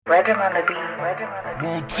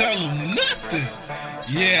Won't tell him nothing.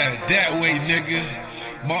 Yeah, that way, nigga.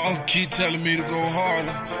 My uncle keep telling me to go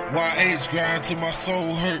harder. YH grind till my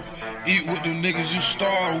soul hurt. Eat with them niggas you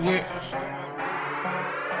starve with.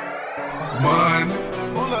 Money.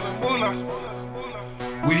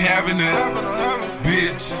 We having that.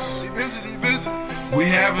 Bitch. We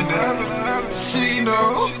having that. She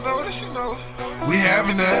knows. We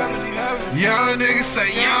having that. Young nigga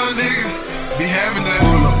say young nigga. Be having that.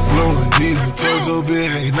 Pull up, blowing diesel. Told your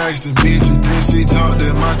bitch, hey, nice to meet you. Then she talked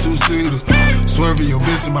at my two-seater. Swerving your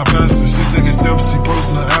bitch in my passenger. She taking selfies, she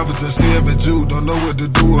posting her avatar. She having Jew, don't know what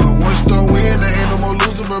to do. Her one star win, there ain't no more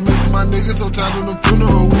losing. But missing my niggas, so tired of the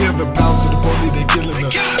funeral. We having pounds to the police, they killing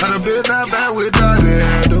her. I done been out bad with Dottie.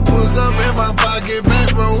 Had to put some in my pocket,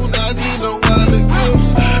 back road. I need no wallet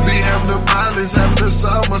whips. Be having the mileage, having the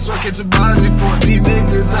summer, so I catch a body for these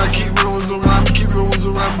niggas. I keep rumors around me, keep rumors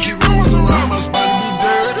around me, keep rumors around me. My spot be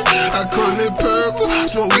dirty, I call it purple.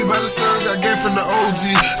 Smoke weed by the surge, I came from the OG.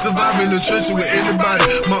 Surviving the trenches with anybody.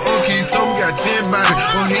 My uncle, he told me got 10 body.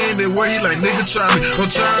 On here and that way, he like, nigga, try me. I'm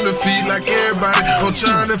trying to feed like everybody. I'm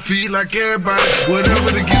trying to feed like everybody. Whatever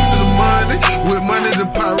to get to the money. With money to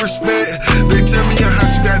power respect. They tell me how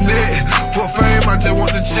you got net. For fame, I just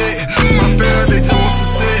want the check. My family, they just want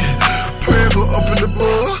success. Prayer go up in the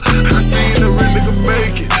book. I seen a real nigga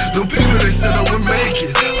make it. Them people, they said I would make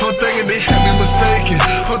it. I'm thinking they had me mistaken.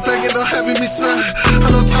 I'm thinking don't have me son. I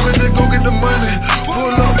know Tommy just go get the money.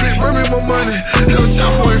 Pull up, bitch, bring me my money. Hell,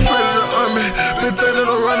 chop boy, afraid of the army. Been thinking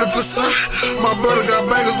I'm running for son. My brother got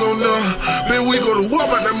bangers on them. Been we go to war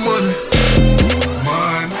about that money.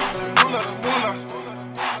 Money.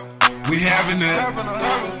 We having that.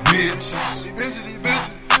 Bitch.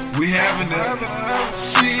 We having that.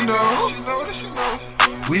 She knows.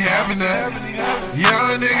 We having that.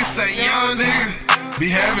 Young nigga say young nigga. Be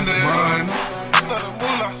having that. Money.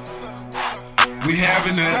 We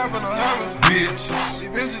having that. Bitch.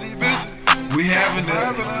 We having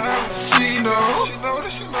that. She knows.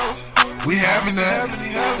 We having that.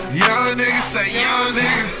 Young nigga say young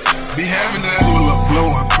nigga. Be having that. Pull up,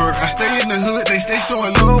 blowing perk. I stay in the hood, they stay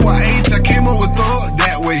showing love. YH, I came up with thought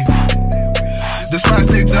that way. The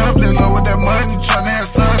spots they jumpin' low with that money, tryna have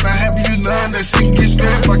son, not happy you none. That shit get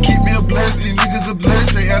scrapped, I keep me a blessed. These niggas are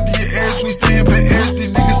blessed, they after your ass, we stay up at ass.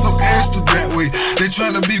 These niggas so extra that way, they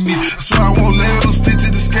tryna be me. That's why I won't let them stick to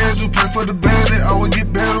the schedule. Pray for the bad, they always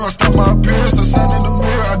get better. I stop my appearance, I shine in the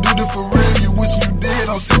mirror. I do this for real, you wish you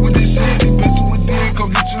did. I'll sit with this shit, these bitches with dick.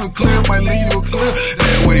 Come get you a clip, might leave you a clip.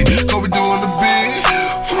 That way, go be doing the big.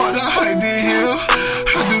 Fuck the hype in here.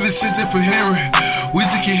 I do this shit just for hearing. We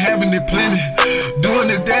just keep having it plenty. Doing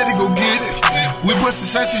it, daddy, go get it. We bustin'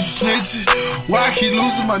 shots, you snitchin'. Why I keep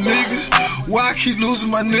losing my nigga? Why I keep losing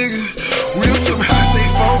my nigga? Real to me, I stay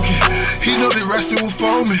focused. He know that rest shit was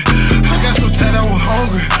for me. I got so tired, I was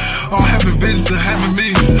hungry. I'm having visions of having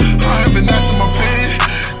meetings. I'm having nights in my pen.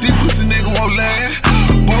 These pussy niggas won't laugh.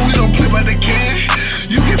 Boy, we don't play by the can.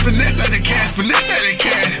 You get finesse out the cash, finesse out the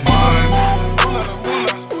cash.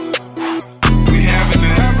 We having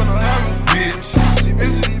that. Bitch.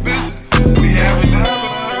 We having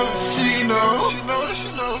that. She knows.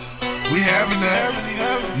 We having that.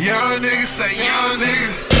 Young nigga say young nigga.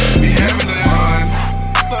 We having that.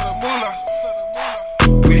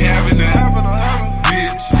 We having that.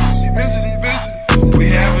 Bitch. We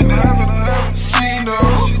having that. She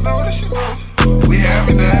knows. We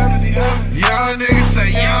having that. Young nigga say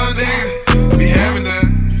young nigga. We having that.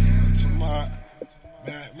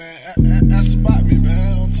 Man, that's about me,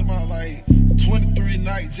 man. I'm talking about like 23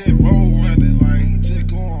 nights, just roll running, like just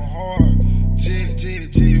going hard, just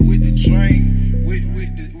with the train,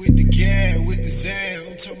 with the gas, with the sand.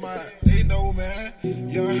 I'm talking about, they know, man.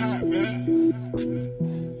 Young hot, man.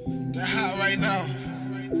 That hot right now.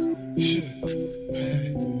 Shit,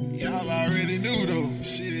 man. Y'all already knew though.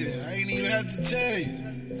 Shit, I ain't even have to tell you.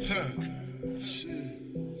 Huh. Shit.